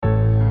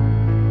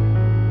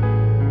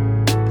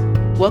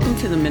Welcome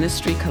to the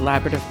Ministry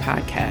Collaborative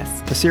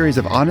Podcast, a series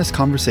of honest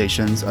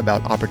conversations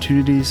about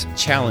opportunities,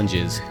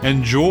 challenges,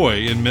 and joy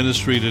in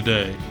ministry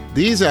today.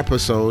 These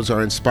episodes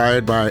are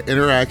inspired by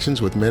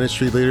interactions with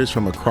ministry leaders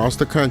from across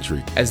the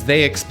country as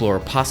they explore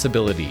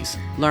possibilities,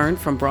 learn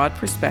from broad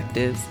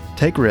perspectives,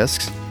 take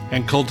risks,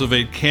 and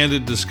cultivate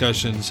candid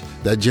discussions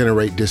that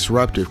generate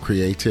disruptive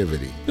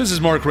creativity. This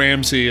is Mark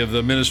Ramsey of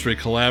the Ministry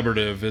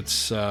Collaborative.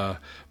 It's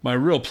my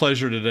real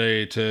pleasure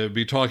today to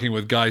be talking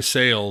with Guy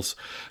Sayles.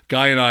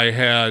 Guy and I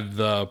had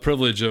the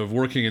privilege of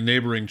working in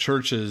neighboring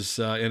churches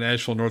in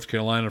Asheville, North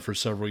Carolina for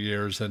several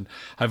years, and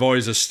I've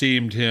always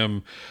esteemed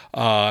him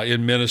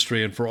in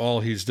ministry and for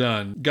all he's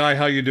done. Guy,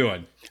 how you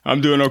doing?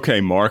 I'm doing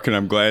okay, Mark, and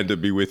I'm glad to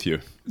be with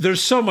you.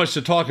 There's so much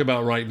to talk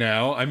about right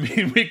now. I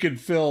mean, we could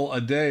fill a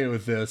day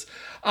with this.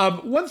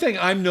 One thing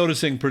I'm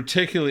noticing,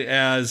 particularly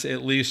as,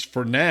 at least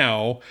for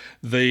now,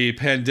 the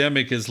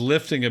pandemic is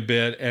lifting a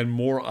bit and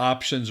more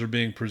options are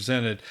being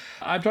presented.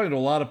 I'm talking to a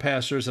lot of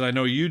pastors, and I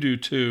know you do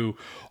too,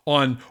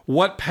 on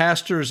what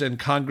pastors and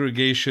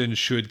congregations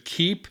should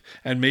keep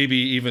and maybe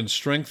even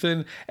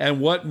strengthen, and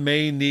what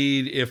may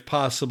need, if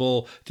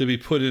possible, to be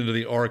put into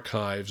the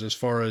archives as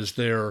far as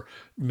their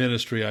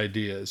ministry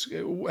ideas.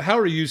 How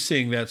are you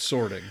seeing that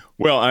sorting?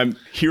 Well, I'm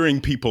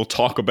hearing people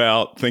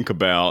think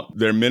about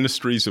their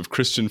ministries of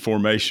Christian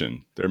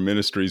formation, their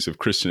ministries of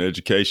Christian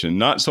education,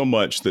 not so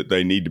much that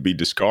they need to be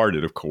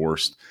discarded, of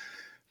course,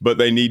 but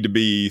they need to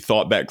be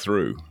thought back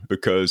through,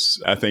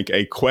 because I think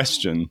a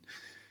question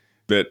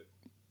that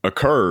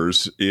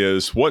occurs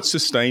is what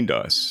sustained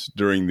us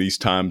during these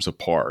times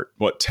apart?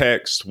 What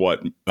texts,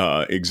 what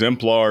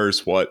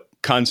exemplars, what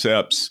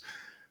concepts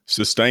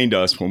sustained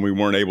us when we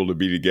weren't able to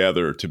be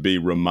together, to be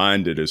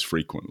reminded as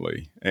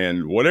frequently?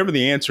 And whatever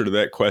the answer to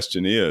that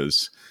question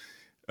is,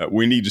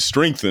 we need to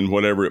strengthen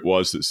whatever it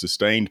was that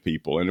sustained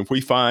people. And if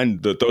we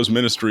find that those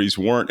ministries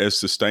weren't as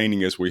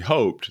sustaining as we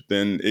hoped,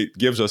 then it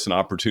gives us an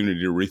opportunity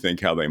to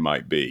rethink how they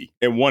might be.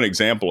 And one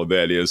example of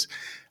that is,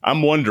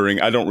 I'm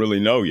wondering, I don't really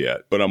know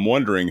yet, but I'm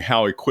wondering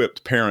how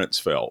equipped parents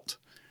felt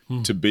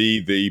to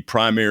be the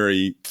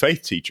primary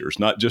faith teachers,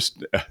 not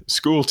just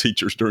school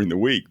teachers during the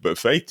week, but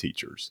faith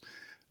teachers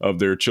of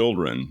their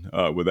children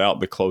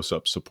without the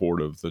close-up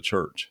support of the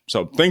church.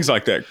 So things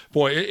like that.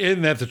 Boy,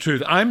 isn't that the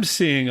truth? I'm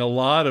seeing a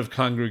lot of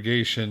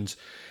congregations.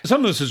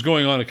 Some of this is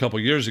going on a couple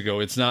years ago.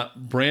 It's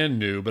not brand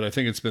new, but I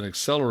think it's been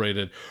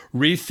accelerated,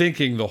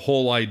 rethinking the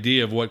whole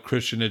idea of what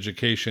Christian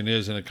education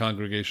is in a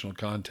congregational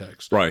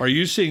context. Right. Are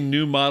you seeing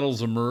new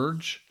models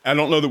emerge? I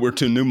don't know that we're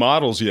to new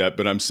models yet,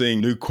 but I'm seeing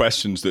new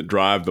questions that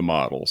drive the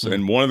models.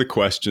 And one of the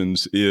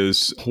questions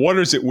is, what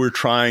is it we're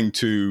trying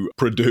to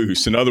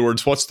produce? In other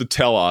words, what's the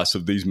telos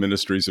of these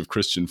ministries of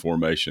Christian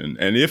formation?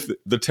 And if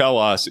the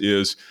telos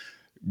is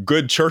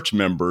good church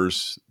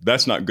members,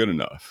 that's not good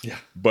enough. Yeah.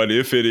 But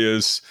if it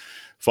is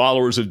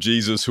followers of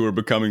Jesus who are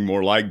becoming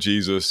more like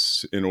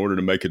Jesus in order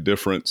to make a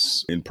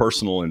difference in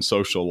personal and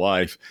social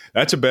life,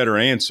 that's a better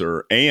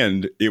answer,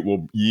 and it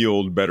will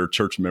yield better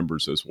church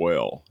members as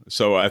well.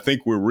 So I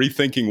think we're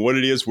rethinking what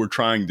it is we're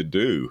trying to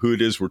do, who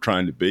it is we're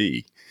trying to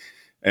be,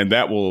 and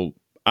that will,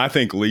 I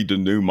think, lead to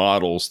new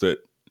models that,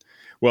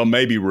 well,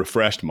 maybe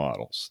refreshed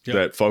models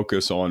that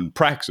focus on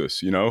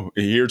praxis. You know,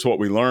 here's what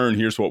we learn,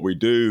 here's what we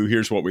do,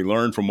 here's what we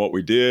learned from what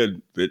we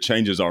did that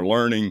changes our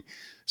learning,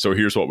 so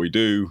here's what we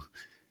do.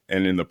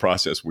 And in the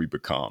process, we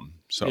become.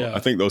 So I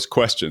think those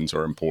questions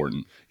are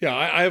important. Yeah,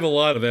 I have a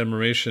lot of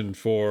admiration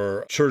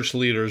for church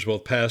leaders,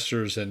 both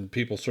pastors and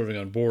people serving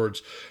on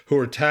boards, who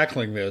are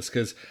tackling this,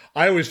 because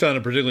I always found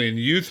it, particularly in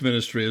youth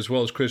ministry as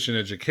well as Christian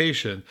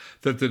education,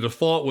 that the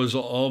default was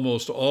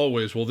almost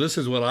always, well, this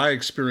is what I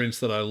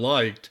experienced that I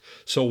liked,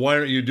 so why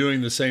aren't you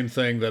doing the same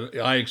thing that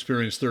I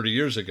experienced 30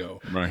 years ago?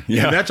 Right.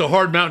 Yeah. And that's a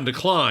hard mountain to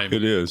climb.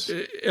 It is.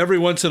 Every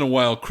once in a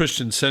while,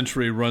 Christian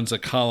Century runs a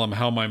column,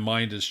 How My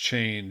Mind Has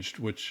Changed,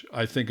 which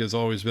I think has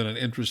always been an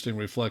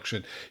interesting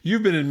reflection.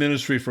 You've been in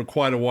ministry for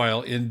quite a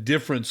while in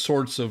different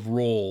sorts of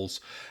roles.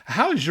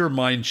 How has your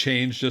mind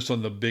changed just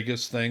on the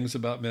biggest things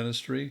about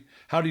ministry?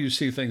 How do you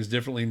see things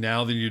differently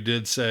now than you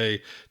did,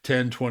 say,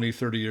 10, 20,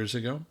 30 years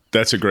ago?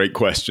 That's a great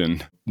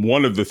question.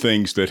 One of the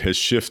things that has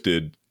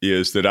shifted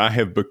is that I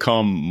have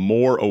become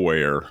more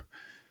aware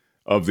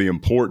of the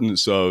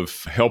importance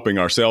of helping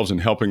ourselves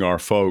and helping our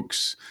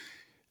folks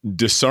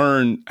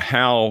discern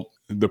how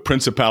the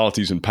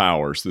principalities and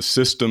powers, the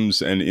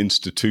systems and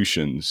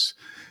institutions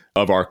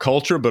of our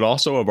culture, but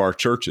also of our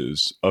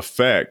churches,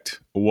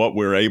 affect what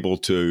we're able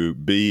to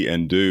be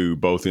and do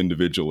both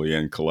individually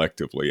and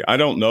collectively. I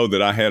don't know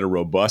that I had a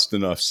robust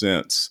enough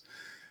sense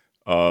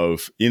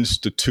of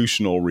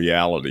institutional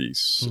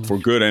realities for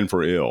good and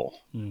for ill,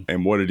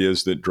 and what it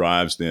is that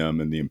drives them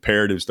and the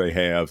imperatives they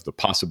have, the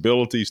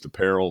possibilities, the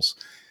perils.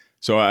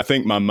 So I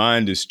think my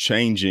mind is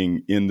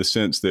changing in the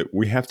sense that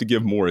we have to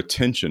give more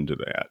attention to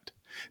that.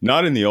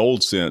 Not in the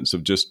old sense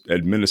of just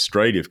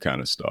administrative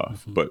kind of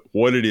stuff, but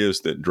what it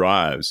is that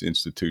drives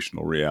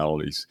institutional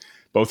realities,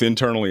 both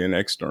internally and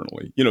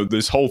externally. You know,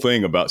 this whole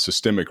thing about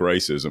systemic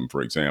racism,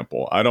 for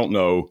example, I don't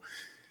know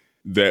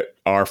that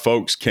our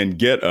folks can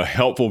get a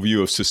helpful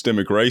view of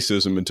systemic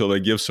racism until they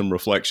give some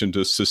reflection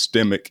to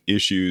systemic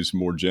issues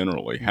more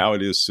generally, how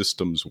it is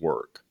systems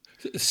work.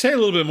 Say a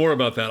little bit more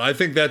about that. I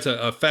think that's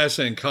a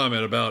fascinating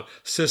comment about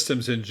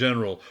systems in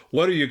general.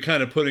 What are you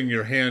kind of putting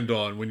your hand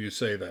on when you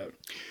say that?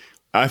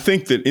 I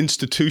think that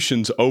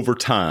institutions over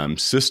time,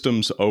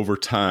 systems over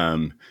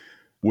time,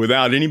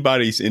 without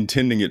anybody's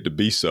intending it to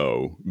be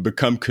so,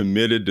 become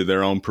committed to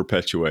their own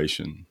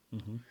perpetuation.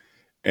 Mm-hmm.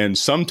 And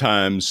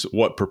sometimes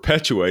what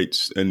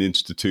perpetuates an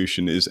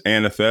institution is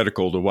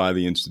antithetical to why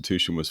the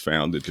institution was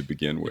founded to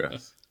begin with.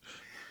 Yes.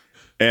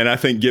 And I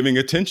think giving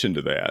attention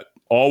to that,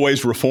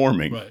 always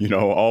reforming, right.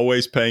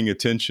 Always paying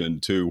attention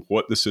to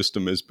what the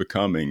system is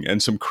becoming,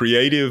 and some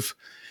creative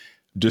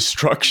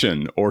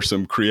destruction or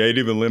some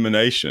creative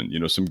elimination,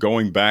 some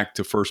going back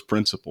to first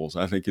principles,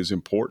 I think is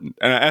important.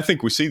 And I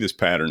think we see this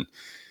pattern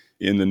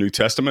in the New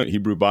Testament,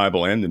 Hebrew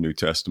Bible and the New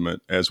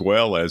Testament, as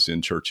well as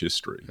in church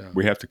history. Yeah.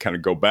 We have to kind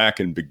of go back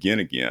and begin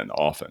again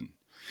often.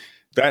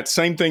 That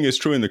same thing is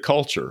true in the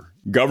culture.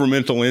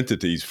 Governmental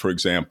entities, for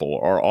example,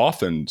 are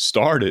often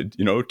started,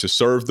 to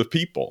serve the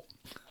people.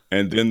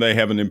 And then they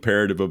have an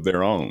imperative of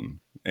their own.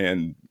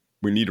 And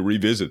we need to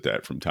revisit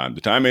that from time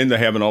to time. And they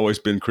haven't always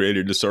been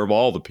created to serve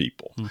all the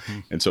people. Mm-hmm.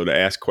 And so to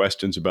ask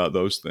questions about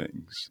those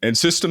things. And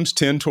systems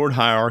tend toward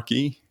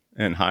hierarchy,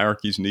 and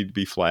hierarchies need to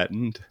be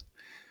flattened.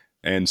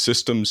 And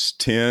systems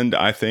tend,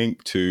 I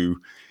think,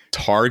 to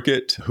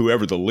target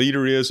whoever the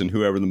leader is and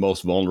whoever the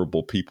most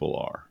vulnerable people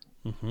are.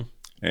 Mm-hmm.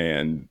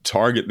 And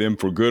target them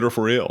for good or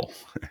for ill.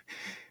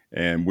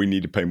 And we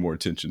need to pay more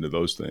attention to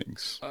those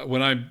things.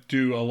 When I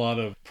do a lot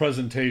of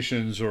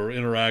presentations or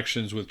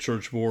interactions with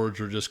church boards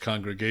or just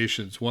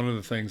congregations, one of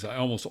the things I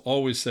almost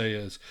always say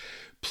is,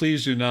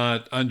 please do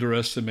not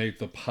underestimate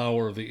the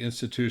power of the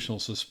institutional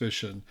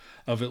suspicion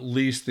of at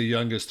least the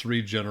youngest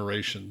 3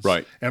 generations.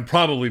 Right. And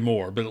probably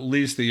more, but at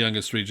least the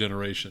youngest 3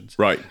 generations.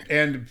 Right.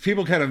 And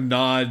people kind of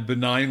nod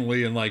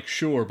benignly and like,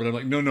 sure, but I'm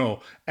like,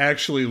 no,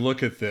 actually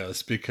look at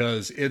this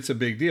because it's a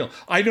big deal.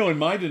 I know in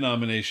my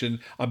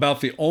denomination,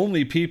 about the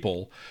only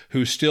people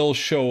who still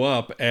show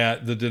up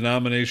at the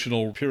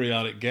denominational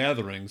periodic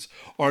gatherings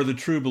are the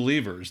true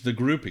believers, the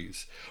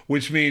groupies,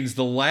 which means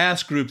the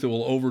last group that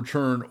will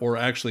overturn or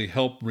actually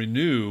help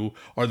renew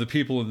are the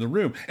people in the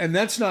room. And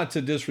that's not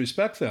to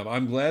disrespect them.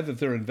 I'm glad that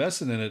they're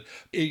invested in it.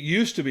 It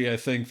used to be, I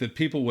think, that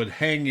people would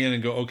hang in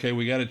and go, okay,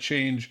 we got to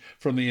change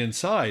from the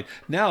inside.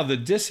 Now the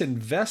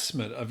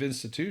disinvestment of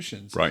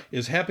institutions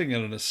is happening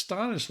at an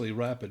astonishingly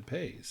rapid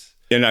pace.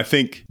 And I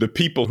think the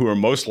people who are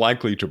most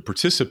likely to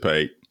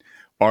participate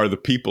are the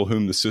people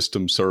whom the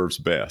system serves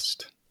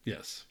best.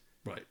 Yes,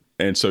 right.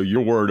 And so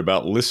your word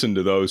about listen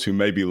to those who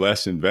may be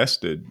less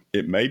invested,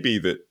 it may be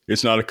that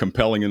it's not a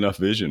compelling enough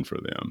vision for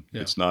them.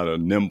 Yeah. It's not a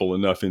nimble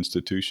enough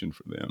institution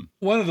for them.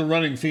 One of the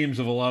running themes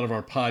of a lot of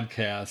our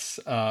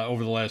podcasts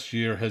over the last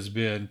year has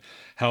been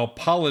how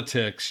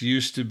politics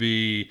used to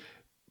be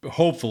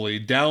hopefully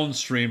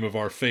downstream of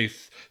our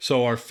faith.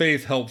 So our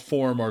faith helped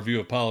form our view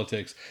of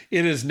politics.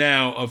 It is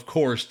now, of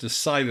course,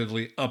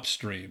 decidedly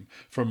upstream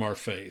from our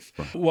faith.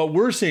 Right. What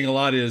we're seeing a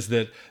lot is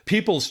that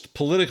people's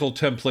political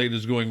template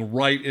is going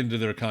right into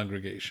their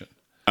congregation.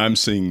 I'm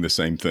seeing the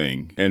same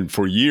thing. And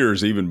for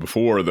years, even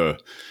before the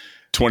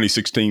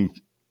 2016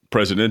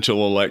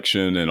 presidential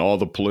election and all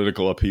the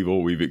political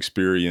upheaval we've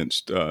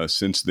experienced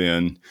since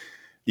then,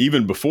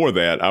 even before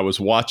that, I was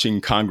watching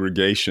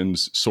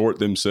congregations sort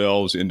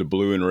themselves into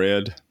blue and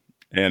red,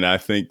 and I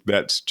think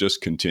that's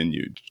just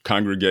continued.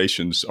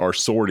 Congregations are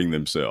sorting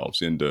themselves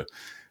into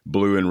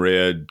blue and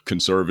red,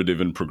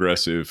 conservative and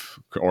progressive,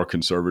 or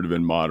conservative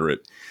and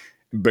moderate,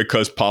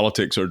 because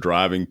politics are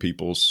driving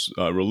people's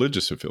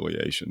religious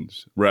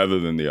affiliations rather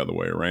than the other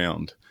way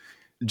around.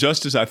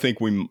 Just as I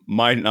think we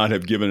might not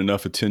have given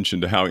enough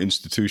attention to how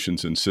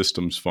institutions and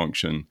systems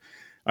function,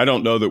 I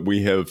don't know that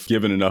we have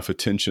given enough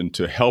attention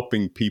to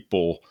helping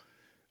people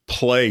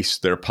place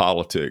their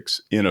politics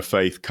in a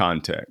faith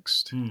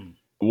context.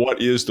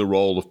 What is the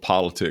role of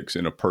politics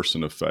in a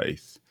person of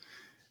faith?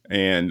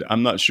 And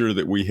I'm not sure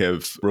that we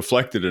have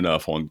reflected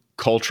enough on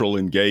cultural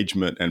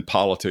engagement and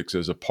politics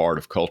as a part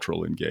of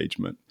cultural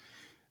engagement,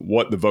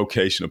 what the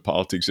vocation of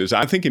politics is.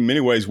 I think in many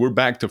ways we're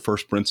back to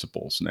first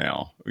principles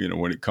now,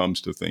 when it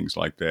comes to things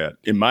like that.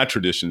 In my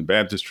tradition, the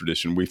Baptist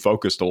tradition, we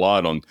focused a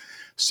lot on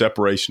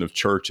separation of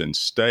church and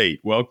state.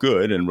 Well,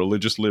 good. And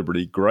religious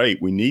liberty,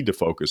 great. We need to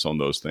focus on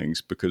those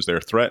things because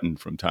they're threatened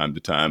from time to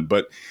time.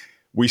 But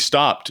we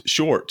stopped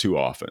short too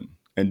often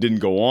and didn't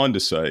go on to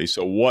say,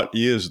 so what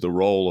is the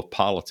role of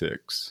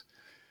politics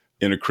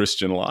in a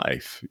Christian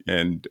life?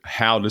 And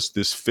how does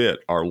this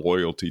fit our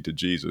loyalty to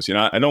Jesus?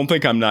 I don't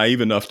think I'm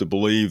naive enough to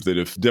believe that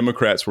if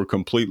Democrats were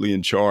completely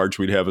in charge,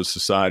 we'd have a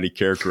society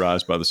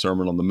characterized by the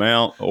Sermon on the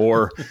Mount,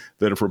 or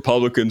that if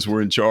Republicans were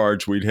in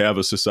charge, we'd have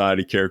a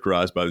society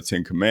characterized by the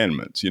Ten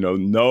Commandments.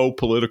 No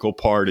political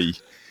party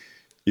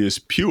is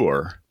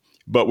pure,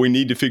 but we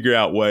need to figure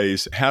out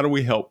ways, how do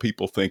we help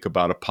people think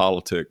about a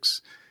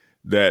politics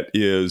that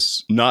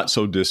is not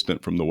so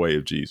distant from the way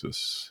of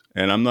Jesus?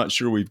 And I'm not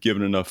sure we've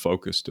given enough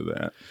focus to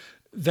that.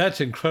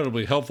 That's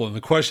incredibly helpful. And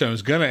the question I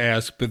was going to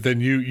ask, but then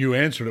you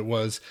answered it,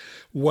 was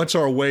what's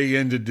our way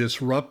into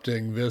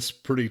disrupting this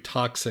pretty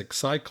toxic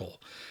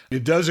cycle?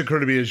 It does occur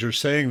to me as you're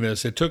saying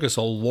this, it took us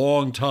a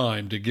long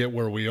time to get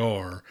where we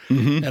are,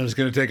 and it's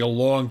going to take a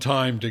long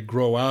time to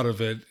grow out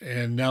of it,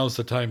 and now's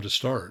the time to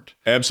start.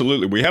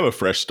 Absolutely. We have a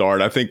fresh start.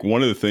 I think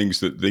one of the things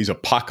that these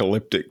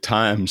apocalyptic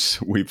times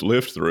we've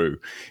lived through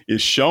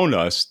is shown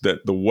us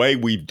that the way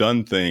we've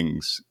done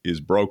things is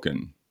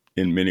broken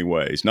in many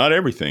ways. Not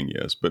everything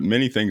is, but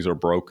many things are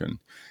broken.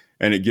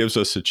 And it gives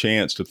us a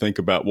chance to think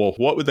about, well,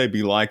 what would they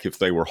be like if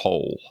they were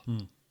whole?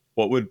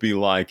 What would it be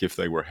like if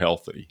they were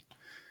healthy?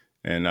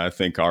 And I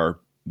think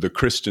the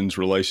Christian's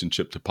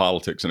relationship to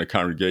politics and a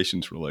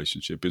congregation's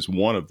relationship is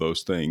one of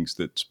those things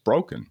that's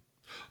broken.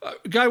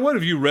 Guy, what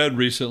have you read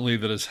recently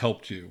that has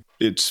helped you?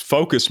 It's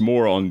focused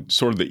more on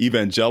sort of the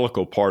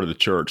evangelical part of the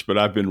church, but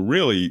I've been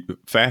really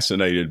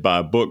fascinated by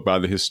a book by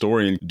the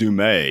historian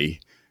Dumais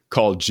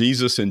called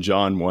Jesus and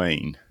John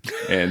Wayne.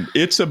 And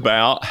it's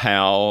about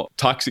how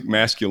toxic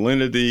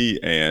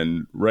masculinity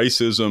and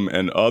racism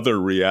and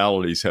other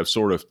realities have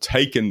sort of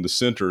taken the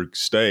center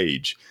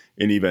stage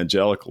in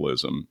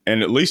evangelicalism.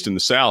 And at least in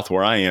the South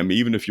where I am,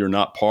 even if you're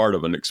not part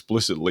of an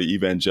explicitly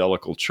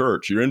evangelical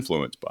church, you're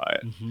influenced by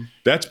it.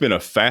 That's been a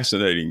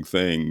fascinating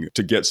thing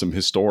to get some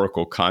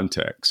historical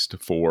context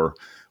for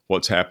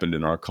what's happened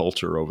in our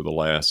culture over the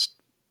last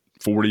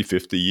 40,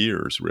 50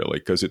 years, really,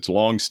 because it's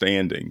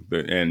longstanding.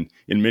 And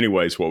in many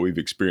ways, what we've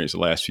experienced the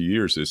last few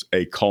years is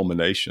a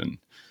culmination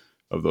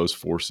of those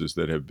forces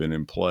that have been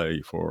in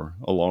play for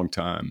a long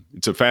time.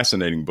 It's a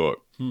fascinating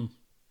book.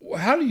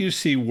 How do you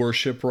see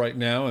worship right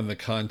now in the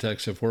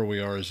context of where we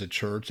are as a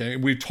church?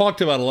 And we've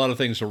talked about a lot of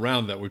things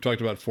around that. We've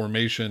talked about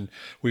formation.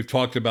 We've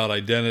talked about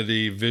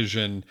identity,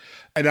 vision.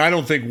 And I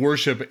don't think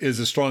worship is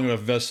a strong enough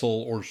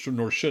vessel,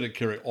 nor should it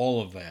carry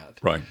all of that.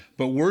 Right.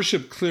 But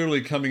worship clearly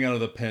coming out of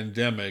the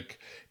pandemic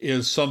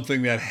is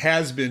something that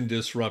has been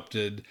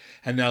disrupted.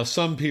 And now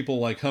some people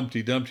like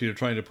Humpty Dumpty are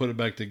trying to put it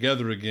back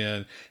together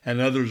again, and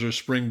others are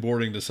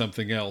springboarding to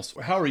something else.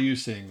 How are you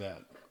seeing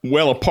that?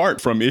 Well,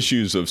 apart from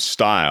issues of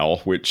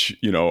style, which,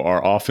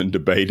 are often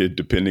debated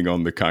depending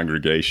on the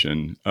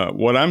congregation,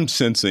 what I'm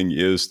sensing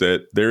is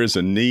that there is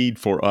a need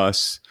for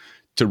us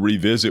to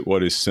revisit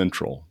what is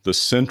central, the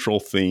central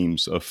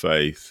themes of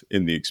faith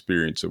in the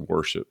experience of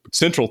worship.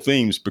 Central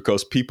themes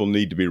because people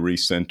need to be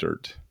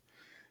recentered.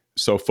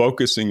 So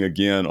focusing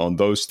again on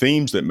those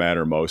themes that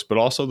matter most, but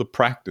also the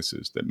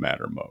practices that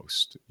matter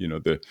most,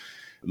 the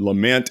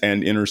lament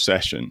and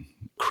intercession,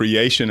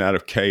 creation out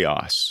of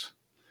chaos,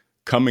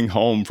 coming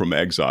home from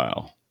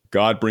exile,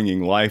 God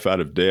bringing life out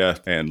of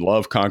death, and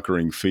love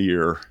conquering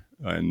fear,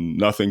 and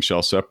nothing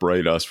shall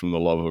separate us from the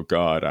love of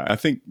God. I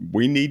think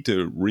we need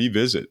to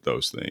revisit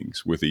those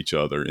things with each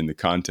other in the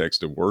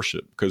context of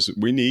worship because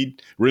we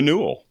need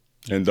renewal.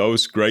 And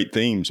those great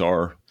themes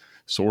are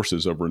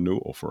sources of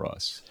renewal for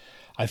us.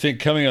 I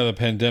think coming out of the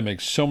pandemic,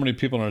 so many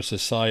people in our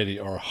society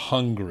are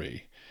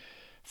hungry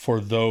for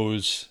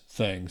those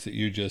things that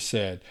you just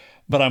said.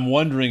 But I'm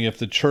wondering if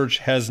the church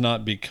has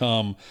not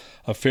become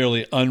a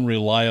fairly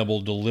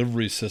unreliable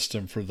delivery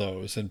system for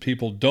those, and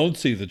people don't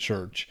see the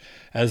church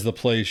as the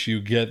place you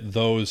get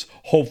those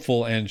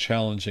hopeful and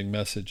challenging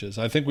messages.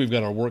 I think we've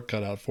got our work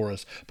cut out for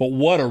us. But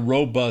what a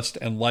robust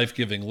and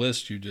life-giving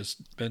list you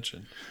just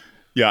mentioned.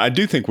 Yeah, I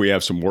do think we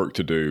have some work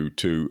to do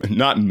to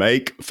not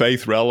make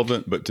faith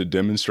relevant, but to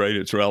demonstrate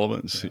its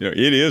relevance.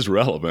 It is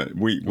relevant.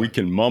 We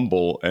can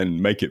mumble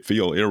and make it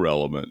feel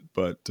irrelevant,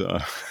 but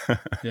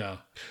yeah.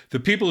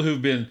 The people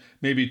who've been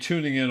maybe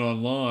tuning in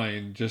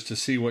online just to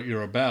see what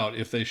you're about,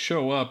 if they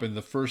show up and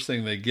the first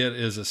thing they get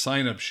is a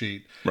sign-up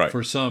sheet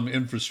for some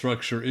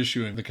infrastructure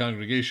issue in the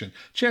congregation,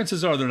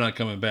 chances are they're not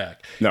coming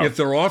back. No. If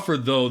they're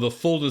offered, though, the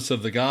fullness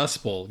of the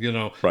gospel,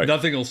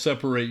 nothing will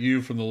separate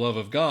you from the love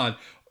of God,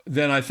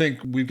 then I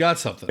think we've got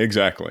something.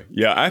 Exactly.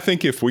 Yeah, I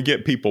think if we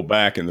get people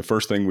back and the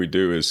first thing we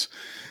do is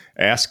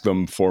ask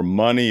them for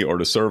money or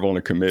to serve on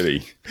a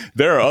committee,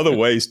 there are other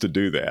ways to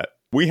do that.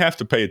 We have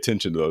to pay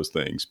attention to those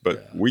things,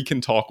 but we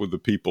can talk with the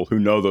people who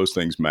know those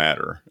things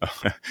matter.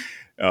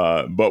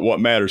 But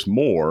what matters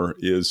more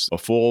is a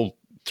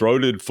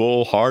full-throated,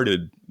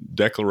 full-hearted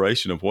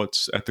declaration of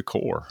what's at the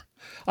core.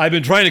 I've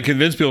been trying to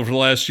convince people for the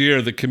last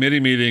year that committee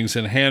meetings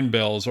and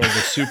handbells are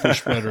the super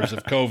spreaders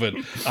of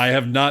COVID. I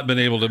have not been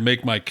able to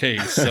make my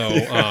case.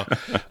 So,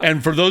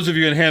 and for those of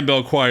you in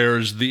handbell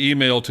choirs, the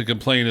email to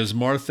complain is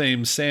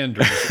Marthame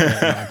Sanders.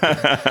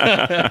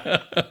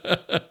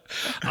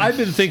 I've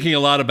been thinking a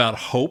lot about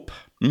hope.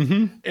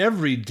 Mm-hmm.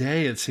 Every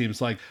day, it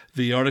seems like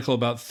the article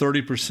about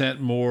 30%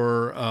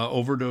 more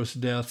overdose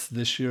deaths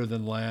this year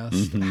than last.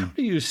 Mm-hmm. How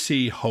do you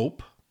see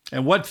hope,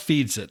 and what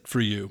feeds it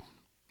for you?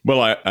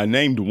 Well, I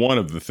named one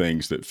of the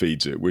things that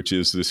feeds it, which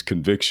is this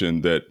conviction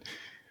that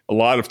a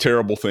lot of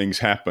terrible things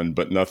happen,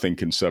 but nothing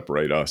can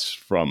separate us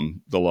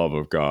from the love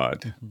of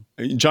God.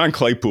 Mm-hmm. John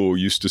Claypool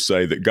used to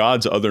say that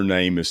God's other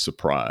name is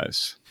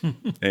surprise.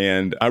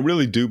 And I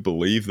really do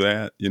believe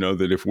that,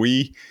 that if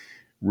we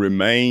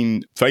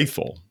remain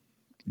faithful,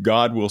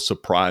 God will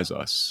surprise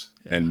us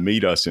and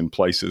meet us in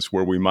places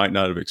where we might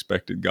not have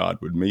expected God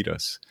would meet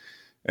us.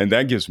 And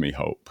that gives me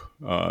hope.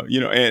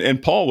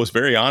 And Paul was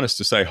very honest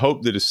to say,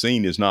 hope that is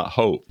seen is not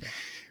hope.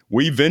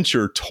 We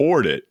venture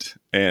toward it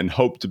and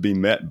hope to be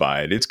met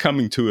by it. It's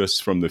coming to us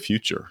from the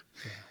future.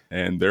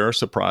 And there are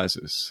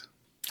surprises.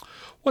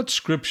 What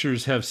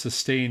scriptures have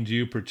sustained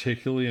you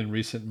particularly in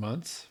recent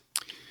months?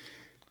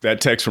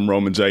 That text from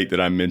Romans 8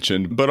 that I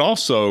mentioned, but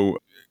also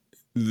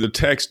the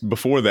text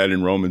before that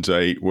in Romans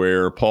 8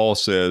 where Paul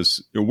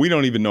says, we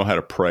don't even know how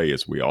to pray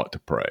as we ought to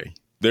pray.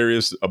 There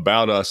is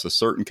about us a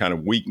certain kind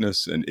of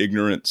weakness and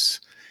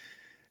ignorance.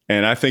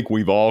 And I think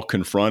we've all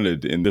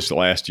confronted in this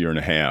last year and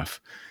a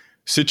half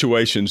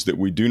situations that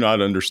we do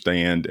not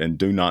understand and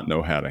do not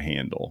know how to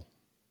handle.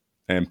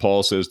 And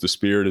Paul says the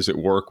Spirit is at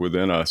work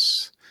within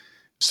us,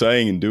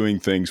 saying and doing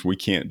things we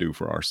can't do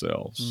for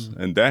ourselves.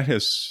 And that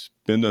has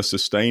been a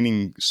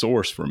sustaining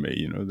source for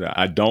me, that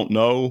I don't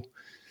know,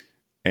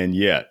 and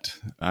yet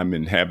I'm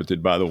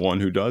inhabited by the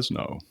one who does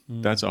know.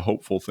 That's a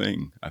hopeful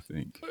thing, I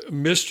think.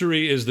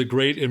 Mystery is the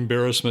great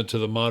embarrassment to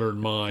the modern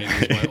mind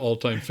is my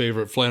all-time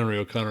favorite Flannery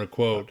O'Connor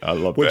quote. I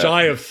love which that.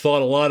 I have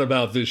thought a lot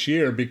about this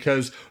year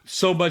because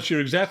so much,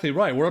 you're exactly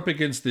right. We're up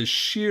against this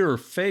sheer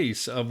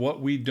face of what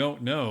we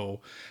don't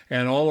know,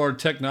 and all our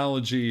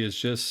technology is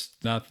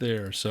just not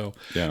there. So,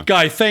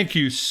 Guy, thank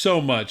you so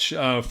much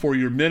for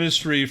your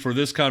ministry, for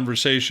this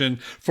conversation,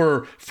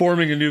 for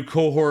forming a new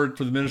cohort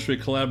for the Ministry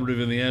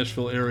Collaborative in the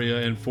Asheville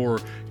area, and for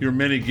your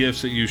many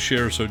gifts that you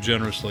share so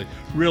generously.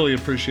 Really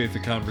appreciate the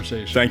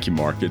conversation. Thank you,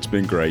 Mark. It's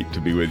been great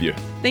to be with you.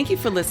 Thank you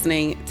for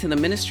listening to the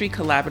Ministry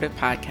Collaborative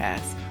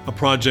Podcast, a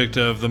project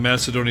of the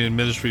Macedonian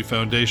Ministry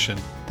Foundation.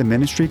 The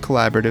Ministry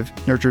Collaborative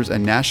nurtures a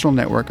national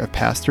network of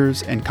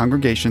pastors and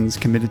congregations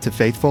committed to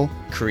faithful,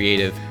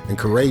 creative, and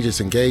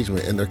courageous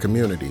engagement in their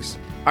communities.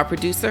 Our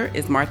producer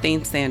is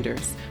Marthane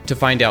Sanders. To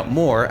find out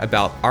more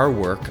about our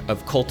work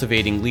of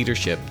cultivating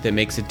leadership that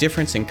makes a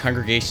difference in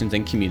congregations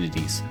and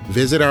communities,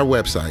 Visit our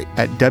website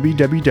at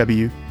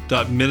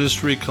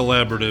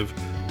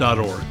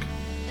www.ministrycollaborative.org.